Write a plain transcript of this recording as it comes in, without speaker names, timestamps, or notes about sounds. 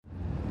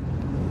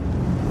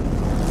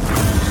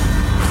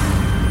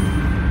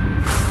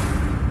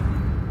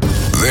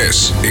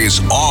This is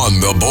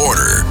On the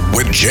Border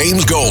with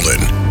James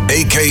Golden,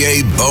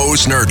 a.k.a. Bo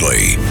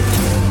Snerdley,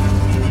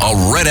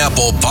 a Red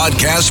Apple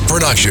Podcast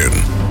production.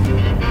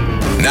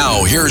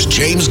 Now, here's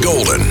James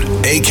Golden,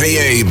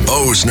 a.k.a.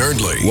 Bo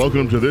Snerdley.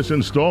 Welcome to this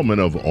installment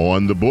of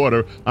On the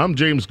Border. I'm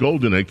James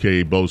Golden,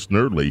 a.k.a. Bo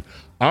Snerdley.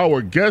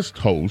 Our guest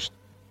host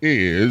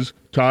is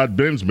Todd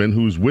Bensman,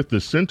 who's with the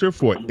Center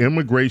for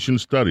Immigration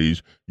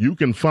Studies. You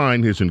can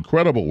find his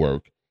incredible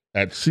work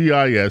at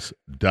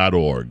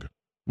CIS.org.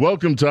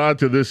 Welcome, Todd,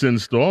 to this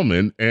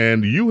installment,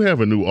 and you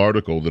have a new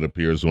article that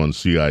appears on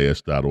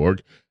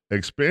CIS.org.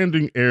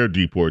 Expanding air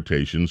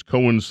deportations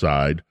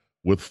coincide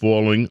with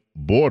falling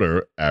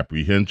border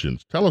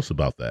apprehensions. Tell us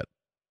about that.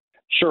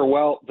 Sure.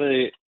 Well,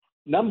 the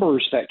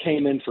numbers that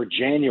came in for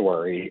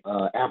January,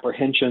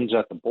 apprehensions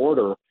at the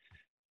border,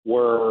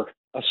 were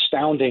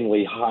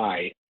astoundingly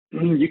high.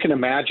 You can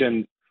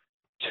imagine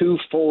 2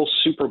 full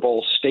Super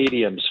Bowl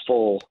stadiums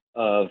full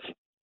of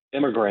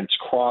immigrants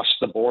crossed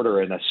the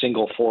border in a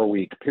single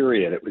 4-week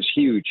period. It was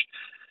huge.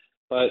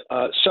 But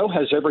so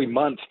has every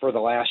month for the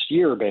last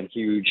year been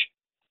huge.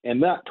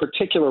 And that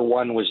particular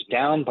one was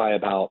down by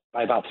about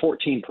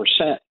 14%.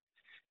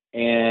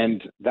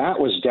 And that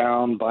was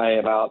down by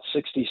about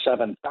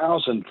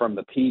 67,000 from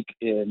the peak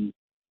in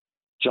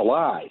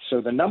July.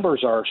 So the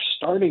numbers are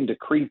starting to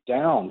creep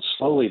down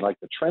slowly, like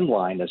the trend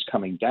line is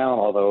coming down,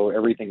 although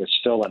everything is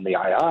still in the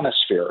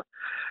ionosphere.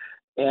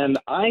 And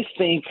I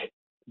think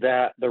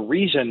that the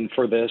reason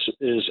for this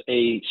is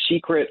a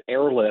secret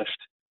airlift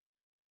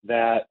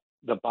that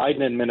the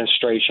Biden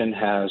administration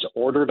has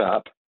ordered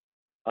up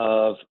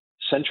of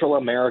Central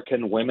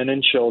American women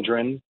and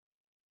children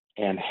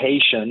and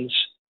Haitians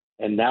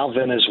and now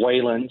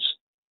Venezuelans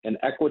and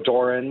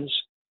Ecuadorians,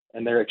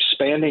 and they're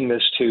expanding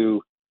this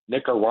to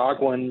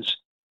Nicaraguans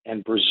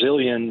and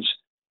Brazilians,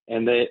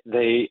 and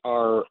they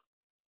are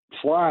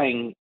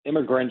flying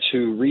immigrants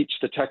who reach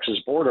the Texas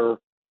border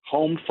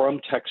home from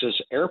Texas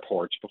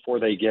airports before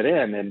they get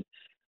in. And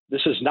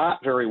this is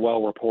not very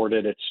well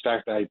reported. In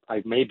fact,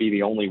 I may be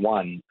the only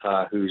one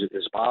who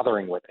is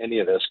bothering with any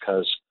of this,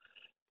 because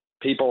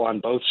people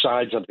on both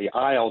sides of the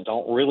aisle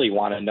don't really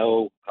want to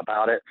know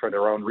about it for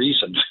their own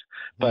reasons.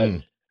 But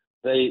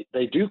they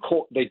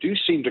do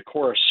seem to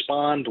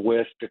correspond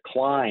with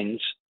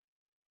declines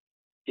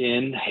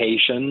in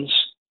Haitians,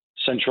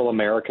 Central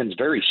Americans,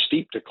 very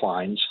steep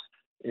declines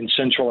in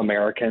Central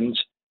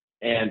Americans,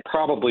 and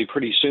probably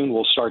pretty soon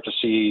we'll start to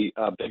see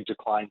big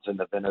declines in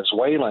the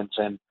Venezuelans.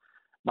 And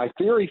my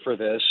theory for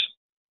this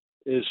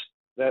is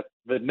that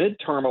the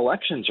midterm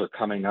elections are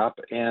coming up,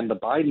 and the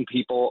Biden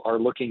people are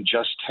looking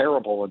just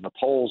terrible in the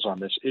polls on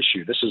this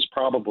issue. This is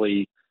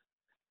probably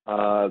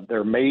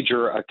their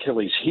major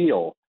Achilles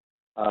heel,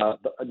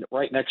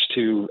 right next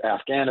to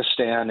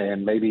Afghanistan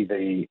and maybe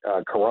the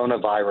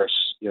coronavirus,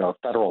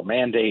 federal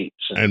mandates.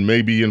 And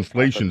maybe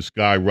inflation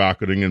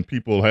skyrocketing and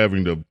people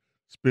having to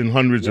spend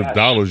hundreds of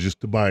dollars just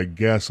to buy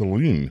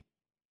gasoline.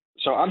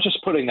 So I'm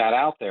just putting that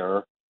out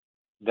there,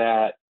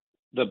 that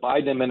the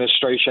Biden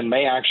administration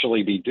may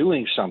actually be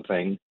doing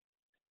something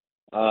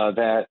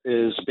that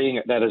is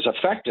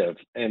effective.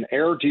 And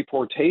air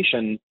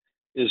deportation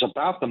is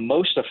about the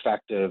most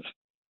effective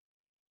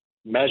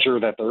measure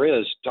that there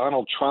is.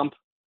 Donald Trump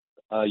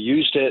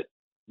used it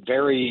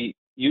very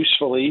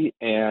usefully,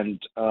 and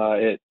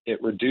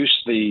it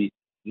reduced the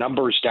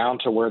numbers down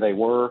to where they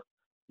were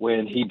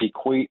when he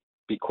bequeathed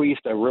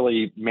a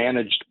really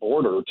managed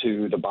border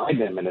to the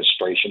Biden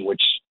administration,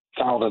 which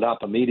fouled it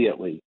up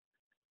immediately.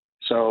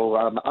 So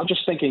I'm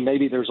just thinking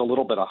maybe there's a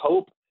little bit of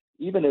hope,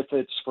 even if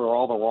it's for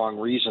all the wrong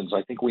reasons.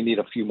 I think we need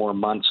a few more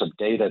months of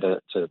data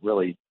to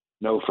really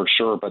know for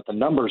sure. But the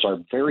numbers are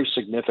very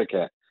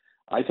significant.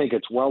 I think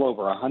it's well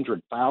over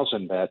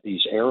 100,000 that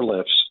these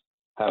airlifts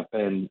have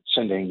been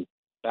sending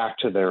back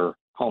to their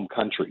home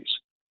countries.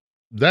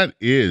 That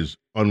is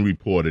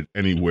unreported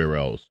anywhere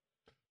else.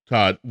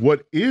 Todd,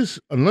 let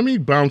me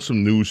bounce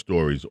some news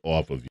stories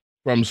off of you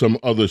from some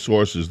other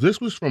sources.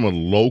 This was from a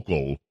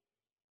local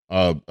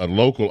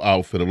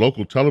outfit, a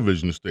local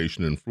television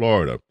station in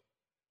Florida.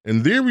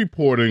 And they're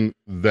reporting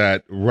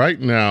that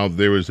right now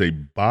there is a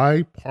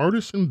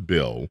bipartisan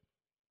bill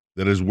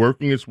that is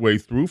working its way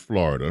through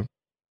Florida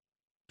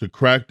to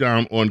crack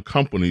down on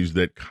companies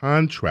that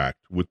contract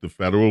with the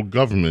federal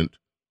government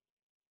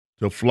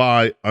to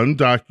fly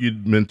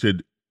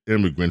undocumented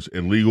immigrants,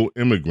 illegal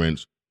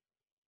immigrants,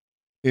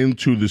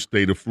 into the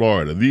state of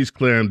Florida. These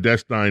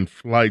clandestine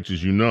flights,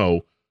 as you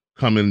know,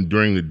 come in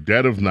during the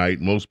dead of night.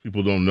 Most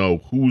people don't know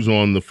who's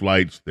on the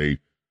flights. They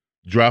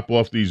drop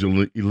off these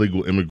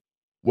illegal immigrants.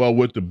 Well,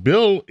 what the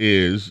bill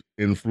is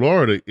in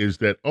Florida is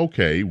that,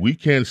 okay, we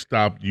can't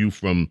stop you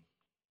from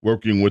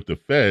working with the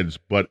feds,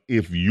 but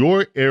if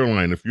your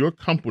airline, if your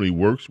company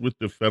works with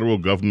the federal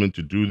government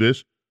to do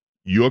this,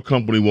 your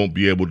company won't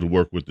be able to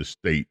work with the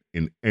state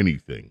in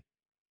anything.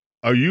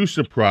 Are you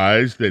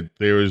surprised that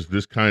there is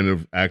this kind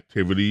of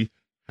activity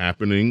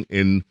happening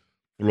in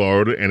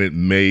Florida and it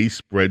may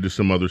spread to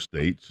some other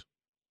states?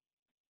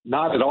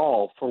 Not at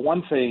all. For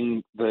one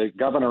thing, the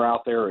governor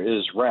out there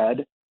is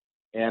red,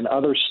 and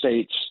other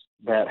states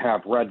that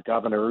have red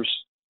governors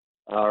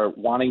are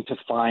wanting to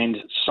find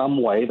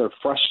some way. They're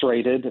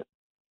frustrated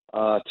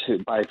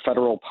by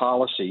federal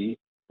policy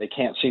they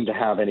can't seem to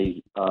have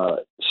any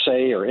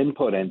say or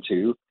input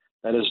into,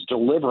 that is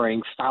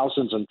delivering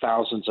thousands and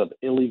thousands of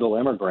illegal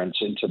immigrants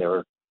into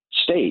their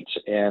states.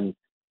 And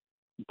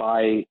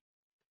by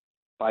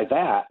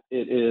that,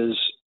 it is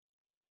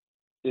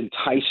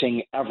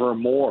enticing ever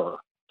more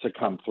to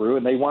come through.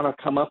 And they want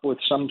to come up with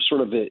some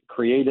sort of a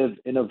creative,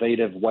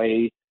 innovative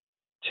way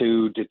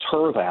to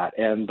deter that.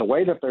 And the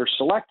way that they're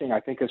selecting, I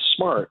think, is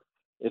smart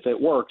if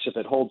it works, if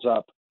it holds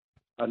up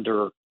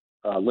under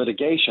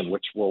litigation,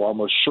 which will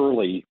almost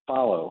surely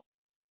follow,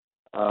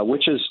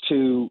 which is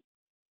to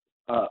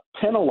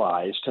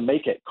penalize, to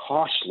make it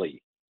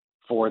costly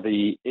for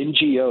the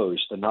NGOs,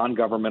 the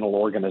non-governmental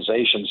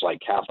organizations like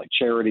Catholic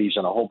Charities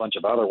and a whole bunch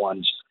of other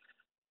ones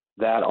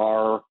that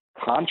are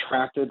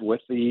contracted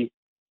with the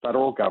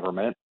federal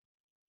government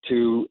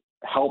to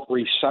help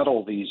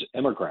resettle these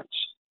immigrants.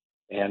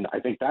 And I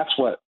think that's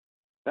what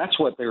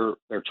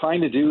they're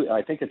trying to do.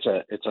 I think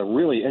it's a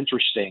really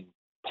interesting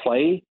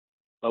play,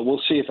 but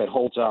we'll see if it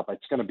holds up.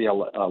 It's going to be a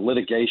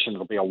litigation.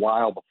 It'll be a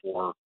while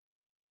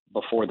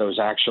before those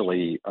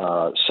actually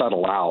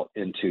settle out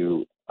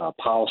into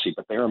policy,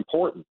 but they're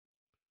important.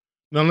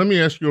 Now, let me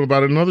ask you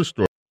about another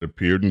story that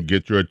appeared and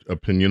get your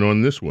opinion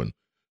on this one.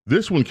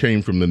 This one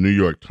came from the New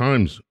York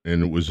Times,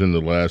 and it was in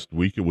the last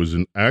week. It was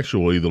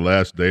actually the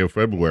last day of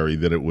February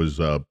that it was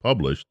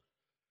published.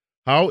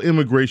 How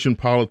immigration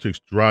politics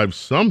drives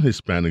some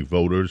Hispanic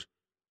voters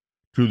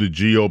to the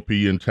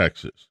GOP in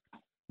Texas.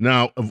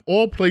 Now, of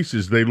all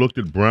places, they looked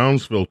at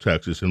Brownsville,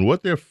 Texas, and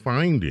what they're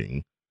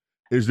finding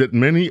is that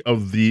many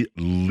of the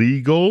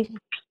legal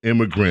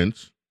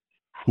immigrants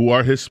who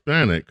are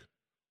Hispanic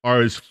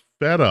are as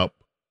fed up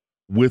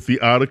with the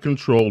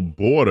out-of-control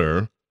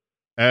border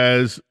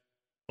as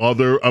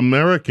other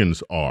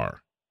Americans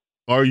are.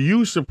 Are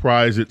you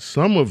surprised that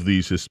some of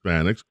these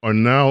Hispanics are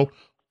now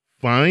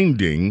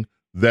finding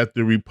that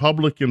the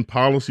Republican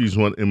policies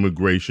on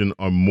immigration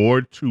are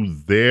more to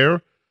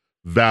their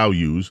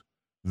values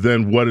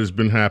than what has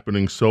been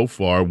happening so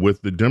far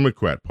with the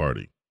Democrat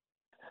Party?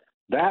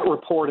 That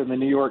report in the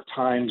New York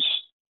Times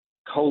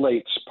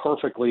collates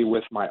perfectly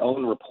with my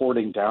own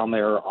reporting down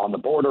there on the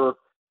border.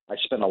 I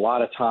spent a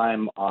lot of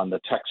time on the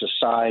Texas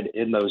side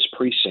in those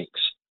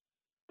precincts.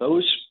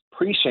 Those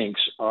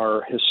precincts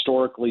are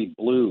historically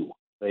blue.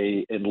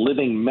 In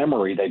living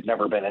memory, they've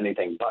never been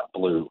anything but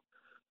blue.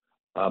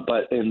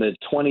 But in the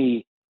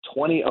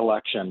 2020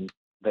 election,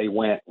 they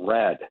went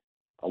red.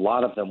 A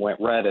lot of them went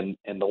red, and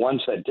the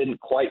ones that didn't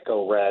quite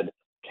go red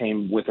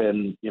came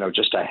within,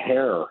 just a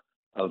hair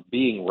of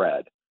being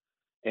red.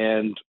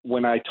 And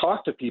when I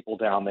talk to people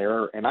down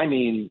there, and I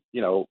mean,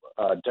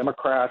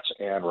 Democrats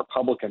and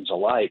Republicans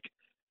alike,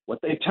 what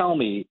they tell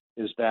me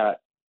is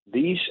that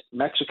these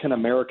Mexican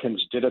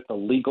Americans did it the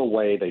legal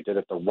way. They did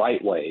it the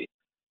right way.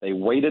 They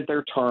waited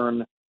their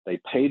turn. They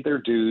paid their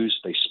dues.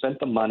 They spent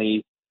the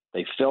money.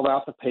 They filled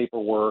out the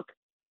paperwork.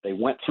 They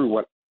went through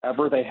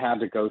whatever they had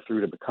to go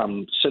through to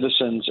become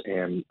citizens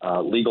and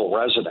legal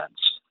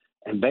residents.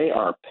 And they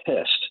are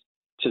pissed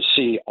to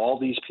see all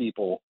these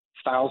people,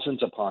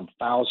 thousands upon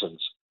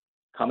thousands,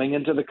 coming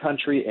into the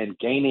country and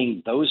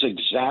gaining those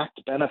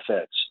exact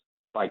benefits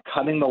by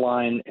cutting the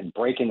line and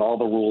breaking all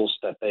the rules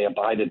that they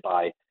abided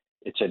by.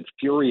 It's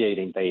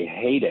infuriating. They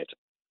hate it.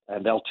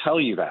 And they'll tell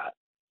you that.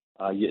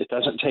 It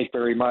doesn't take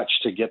very much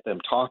to get them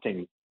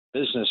talking,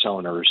 business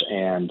owners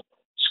and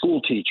school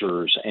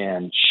teachers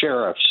and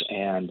sheriffs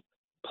and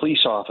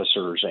police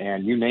officers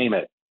and you name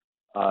it.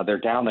 They're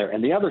down there.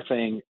 And the other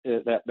thing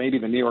that maybe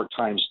the New York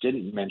Times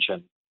didn't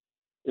mention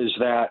is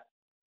that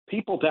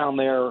people down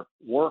there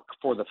work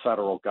for the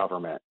federal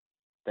government.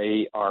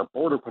 They are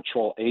Border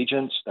Patrol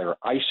agents, they're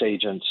ICE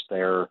agents,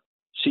 they're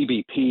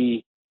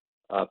CBP,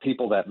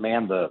 people that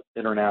man the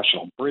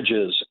international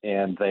bridges,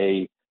 and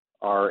they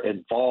are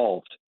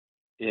involved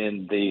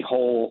in the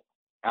whole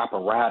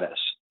apparatus.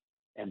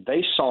 And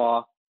they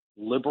saw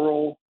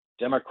liberal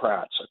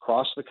Democrats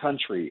across the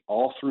country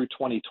all through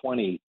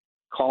 2020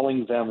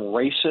 calling them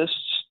racists,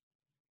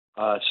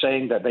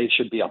 saying that they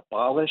should be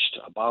abolish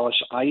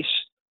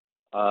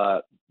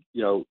ICE,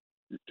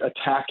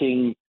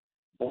 attacking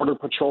Border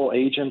Patrol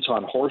agents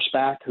on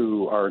horseback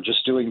who are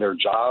just doing their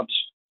jobs,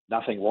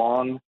 nothing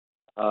wrong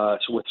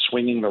with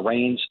swinging the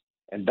reins.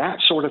 And that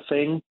sort of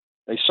thing,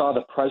 they saw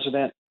the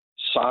president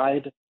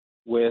side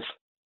with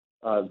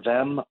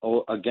them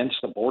against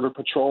the Border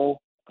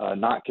Patrol,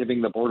 not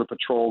giving the Border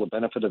Patrol the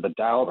benefit of the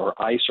doubt, or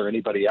ICE or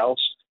anybody else.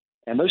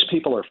 And those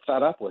people are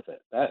fed up with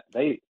it.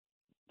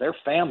 Their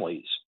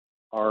families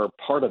are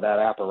part of that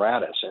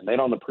apparatus, and they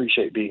don't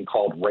appreciate being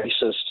called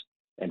racist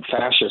and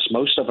fascist.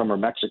 Most of them are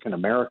Mexican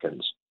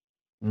Americans.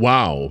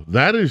 Wow,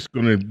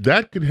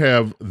 that could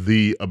have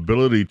the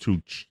ability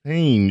to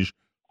change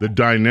the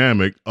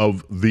dynamic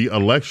of the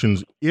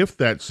elections if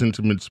that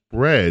sentiment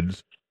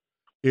spreads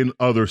in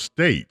other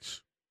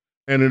states.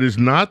 And it is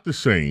not the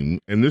same,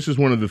 and this is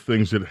one of the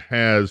things that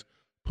has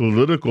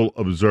political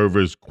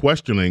observers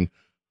questioning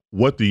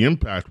what the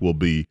impact will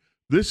be.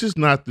 This is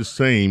not the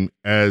same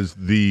as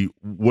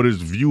what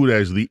is viewed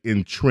as the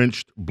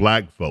entrenched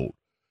black vote.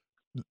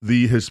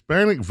 The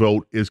Hispanic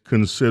vote is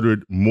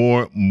considered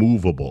more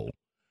movable.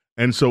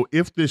 And so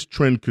if this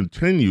trend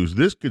continues,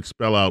 this could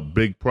spell out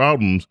big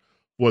problems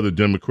for the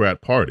Democrat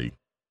Party.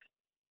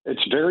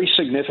 It's very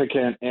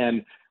significant.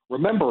 And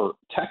remember,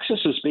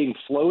 Texas is being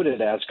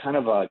floated as kind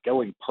of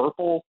going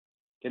purple,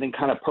 getting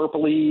kind of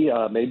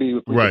purpley. Maybe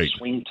if we could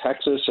swing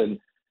Texas, and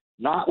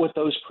not with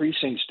those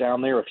precincts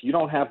down there. If you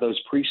don't have those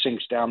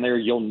precincts down there,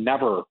 you'll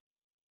never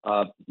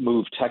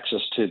move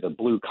Texas to the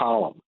blue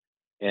column.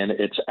 And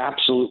it's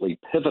absolutely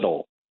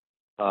pivotal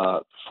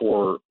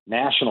for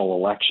national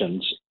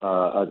elections,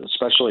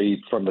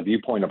 especially from the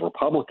viewpoint of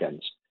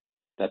Republicans,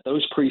 that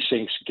those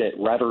precincts get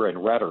redder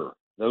and redder.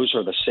 Those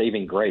are the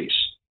saving grace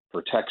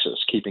for Texas,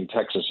 keeping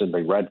Texas in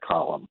the red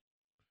column.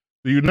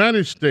 The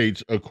United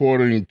States,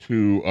 according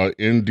to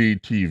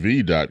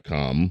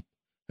NDTV.com,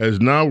 has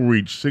now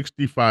reached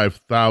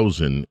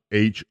 65,000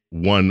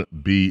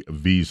 H-1B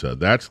visa.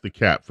 That's the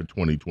cap for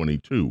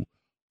 2022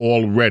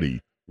 already.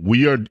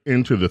 We are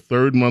into the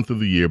third month of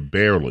the year,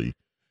 barely,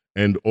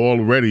 and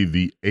already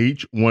the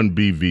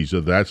H-1B visa,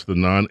 that's the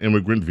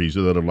non-immigrant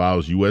visa that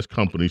allows U.S.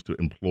 companies to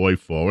employ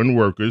foreign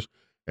workers,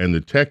 and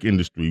the tech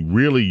industry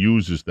really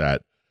uses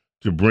that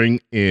to bring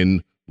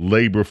in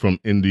labor from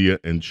India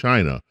and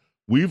China.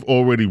 We've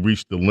already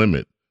reached the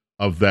limit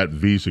of that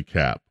visa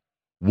cap.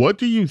 What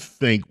do you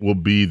think will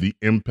be the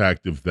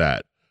impact of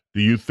that? Do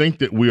you think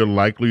that we are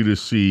likely to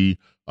see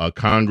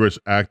Congress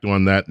act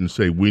on that and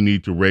say we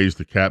need to raise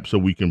the cap so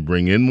we can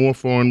bring in more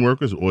foreign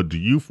workers, or do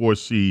you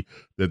foresee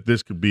that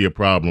this could be a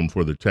problem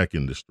for the tech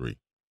industry?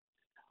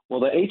 Well,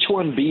 the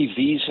H-1B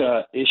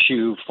visa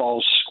issue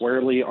falls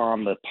squarely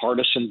on the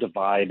partisan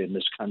divide in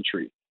this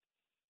country.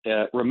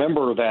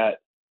 Remember that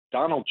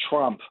Donald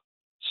Trump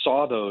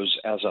saw those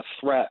as a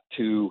threat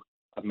to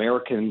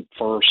American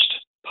first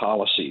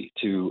policy,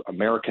 to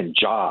American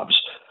jobs,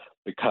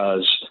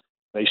 because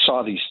they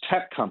saw these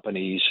tech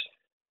companies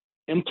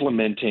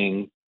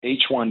implementing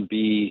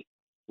H-1B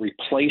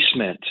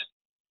replacement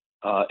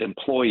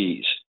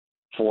employees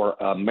for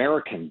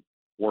American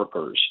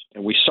workers.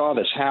 And we saw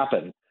this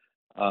happen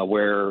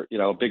where,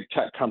 a big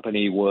tech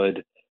company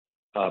would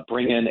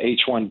bring in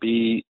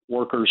H-1B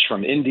workers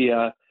from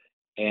India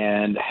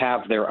and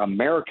have their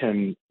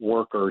American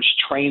workers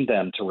train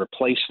them to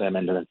replace them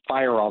and then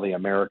fire all the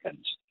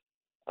Americans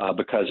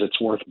because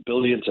it's worth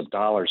billions of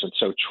dollars. And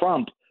so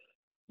Trump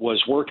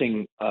was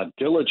working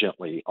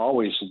diligently,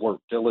 always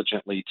worked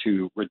diligently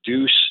to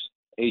reduce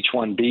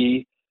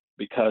H-1B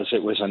because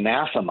it was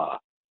anathema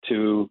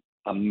to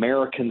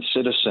American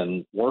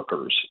citizen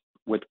workers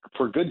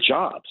for good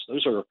jobs.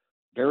 Those are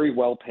very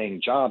well-paying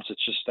jobs.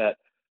 It's just that,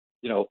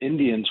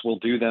 Indians will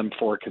do them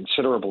for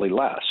considerably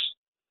less.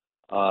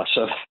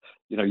 So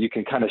you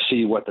can kind of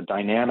see what the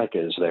dynamic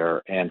is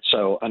there. And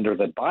so under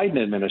the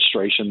Biden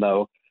administration,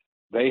 though,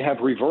 they have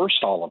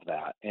reversed all of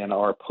that and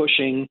are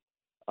pushing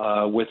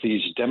with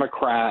these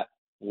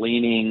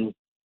Democrat-leaning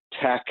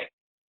tech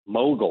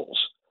moguls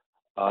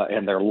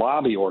and their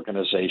lobby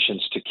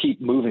organizations to keep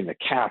moving the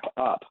cap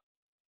up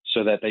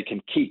so that they can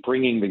keep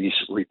bringing these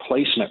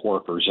replacement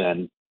workers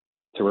in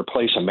to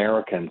replace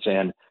Americans.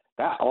 And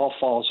that all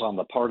falls on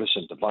the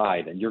partisan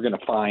divide. And you're going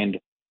to find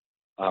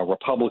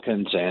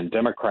Republicans and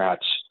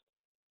Democrats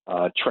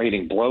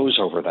trading blows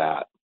over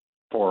that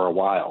for a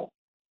while.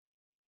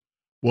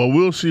 Well,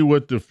 we'll see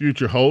what the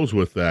future holds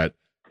with that.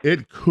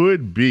 This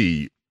could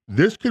be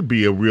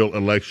a real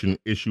election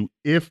issue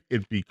if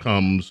it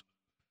becomes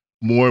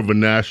more of a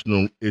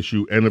national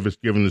issue and if it's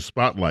given the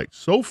spotlight.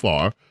 So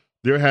far,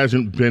 there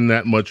hasn't been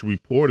that much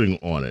reporting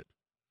on it.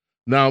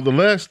 Now, the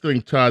last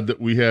thing, Todd,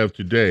 that we have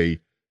today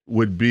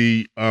would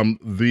be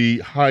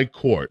the High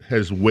Court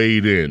has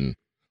weighed in.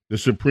 The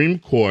Supreme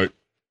Court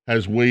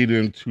has weighed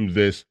into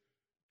this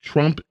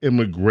Trump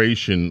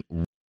immigration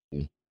rule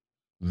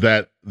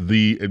that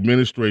the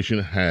administration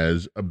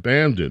has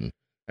abandoned,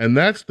 and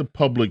that's the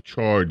public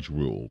charge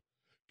rule.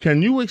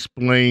 Can you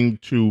explain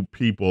to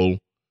people,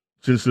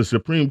 since the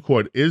Supreme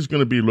Court is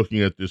going to be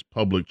looking at this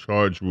public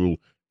charge rule,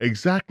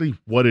 exactly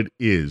what it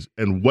is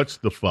and what's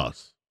the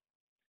fuss?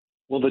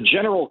 Well, the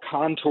general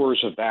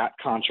contours of that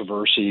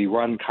controversy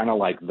run kind of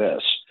like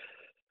this.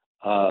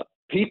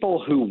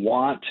 People who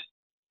want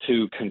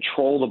to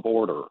control the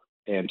border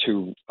and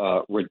to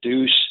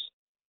reduce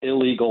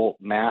illegal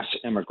mass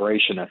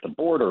immigration at the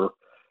border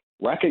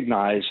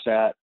recognize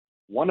that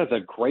one of the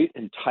great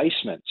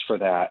enticements for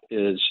that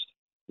is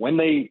when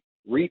they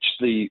reach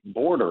the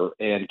border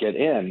and get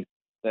in,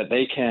 that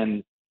they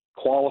can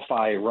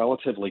qualify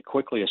relatively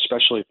quickly,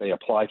 especially if they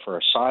apply for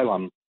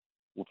asylum,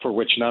 for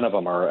which none of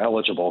them are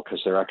eligible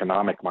because they're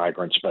economic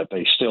migrants, but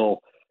they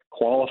still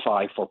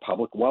qualify for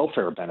public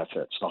welfare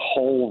benefits, the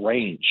whole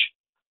range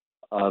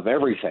of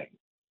everything,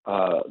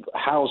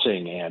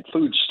 housing and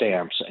food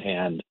stamps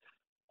and,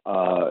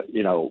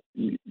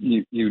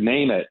 you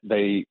name it,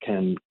 they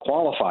can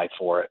qualify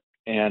for it.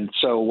 And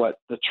so what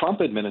the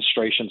Trump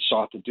administration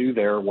sought to do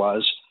there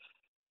was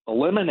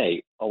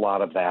eliminate a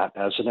lot of that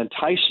as an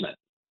enticement.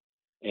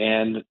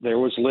 And there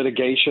was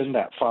litigation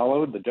that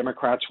followed. The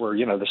Democrats were,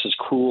 this is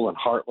cruel and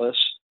heartless.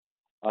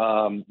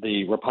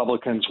 The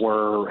Republicans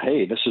were,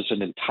 hey, this is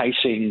an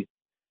enticing,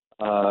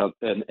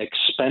 an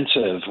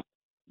expensive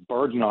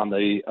burden on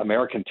the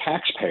American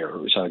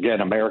taxpayers.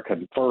 Again, America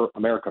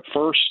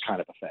first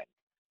kind of a thing.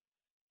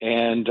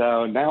 And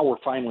now we're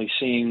finally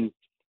seeing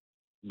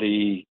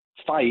the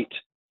fight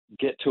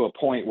get to a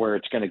point where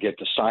it's going to get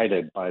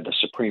decided by the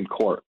Supreme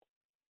Court.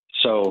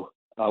 So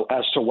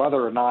as to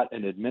whether or not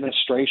an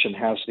administration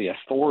has the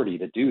authority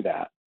to do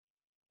that,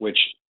 which,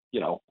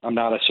 I'm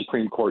not a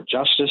Supreme Court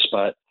justice,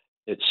 but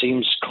it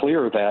seems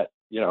clear that,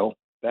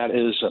 that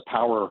is a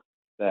power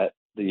that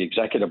the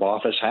executive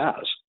office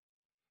has.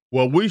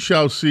 Well, we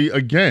shall see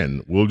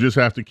again. We'll just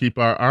have to keep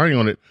our eye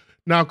on it.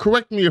 Now,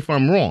 correct me if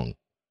I'm wrong.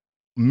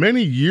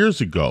 Many years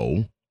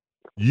ago,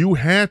 you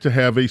had to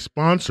have a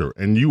sponsor,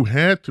 and you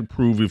had to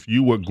prove if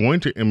you were going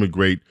to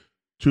immigrate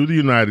to the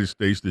United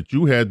States that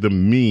you had the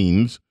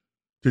means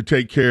to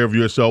take care of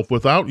yourself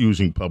without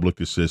using public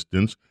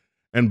assistance.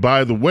 And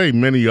by the way,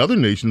 many other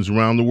nations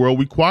around the world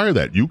require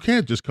that. You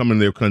can't just come in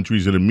their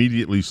countries and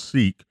immediately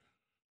seek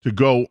to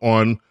go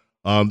on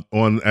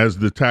as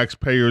the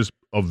taxpayers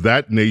of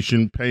that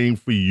nation paying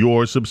for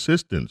your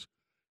subsistence.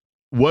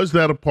 Was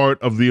that a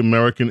part of the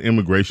American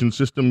immigration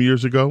system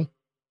years ago?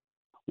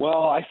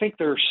 Well, I think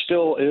there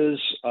still is,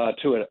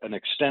 to an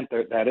extent,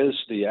 that is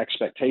the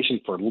expectation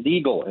for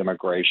legal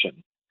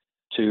immigration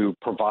to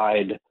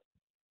provide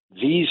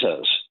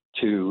visas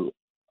to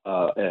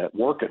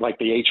work like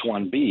the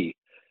H-1B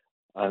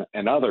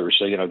and others.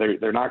 So,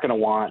 they're not going to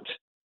want.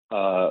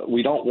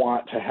 We don't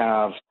want to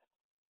have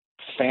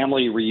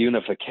family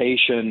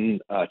reunification,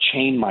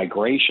 chain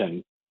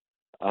migration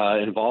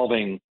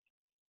involving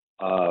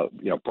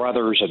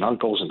brothers and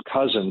uncles and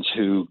cousins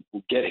who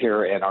get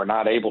here and are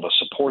not able to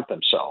support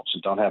themselves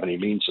and don't have any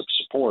means of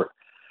support.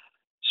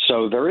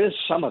 So there is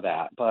some of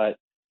that, but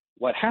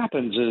what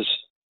happens is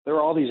there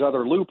are all these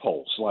other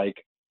loopholes.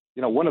 Like,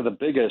 one of the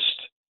biggest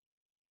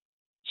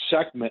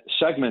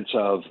segments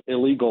of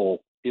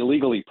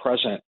illegally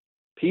present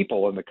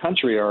people in the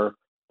country are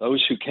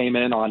those who came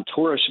in on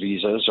tourist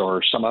visas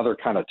or some other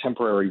kind of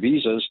temporary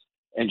visas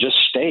and just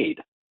stayed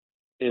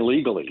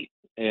illegally.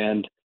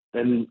 And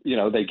then,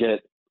 they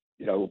get,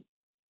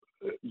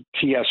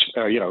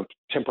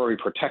 temporary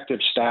protective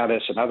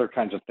status and other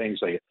kinds of things.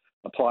 They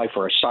apply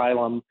for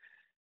asylum.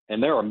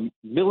 And there are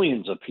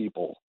millions of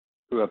people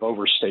who have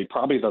overstayed.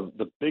 Probably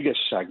the biggest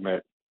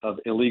segment of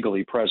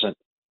illegally present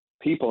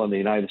people in the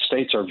United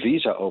States are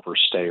visa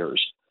overstayers.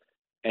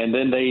 And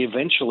then they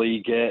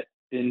eventually get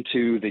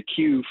into the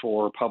queue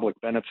for public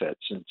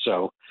benefits. And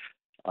so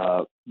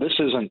this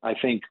isn't, I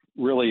think,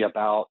 really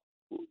about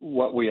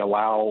what we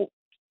allow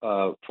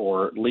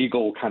for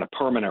legal kind of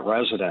permanent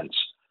residence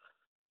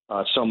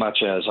so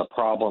much as a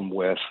problem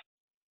with,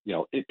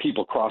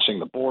 people crossing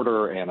the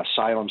border and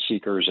asylum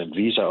seekers and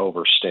visa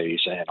overstays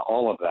and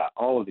all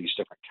of these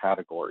different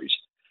categories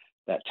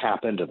that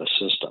tap into the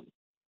system.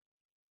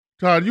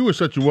 Todd, you are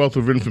such a wealth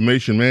of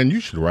information, man. You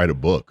should write a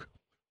book.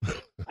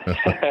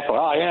 Well,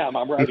 I am.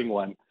 I'm writing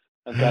one.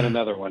 I've got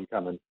another one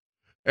coming.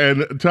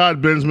 And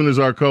Todd Bensman is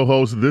our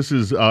co-host. This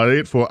is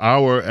it for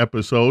our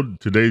episode,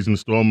 today's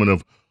installment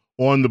of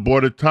On the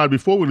Border. Todd,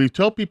 before we leave,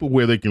 tell people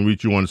where they can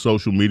reach you on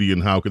social media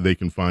and how they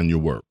can find your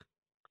work.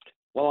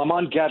 Well, I'm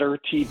on Getter,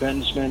 T.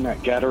 Bensman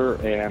at Getter,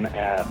 and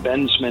at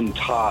Bensman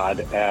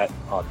Todd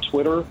on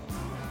Twitter.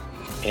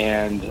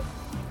 And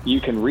you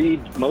can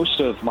read most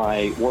of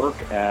my work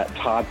at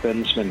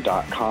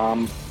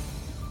toddbensman.com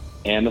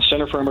and the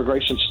Center for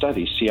Immigration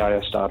Studies,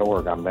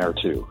 CIS.org. I'm there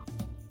too.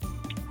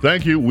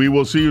 Thank you. We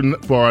will see you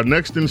for our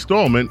next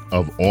installment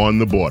of On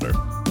the Border.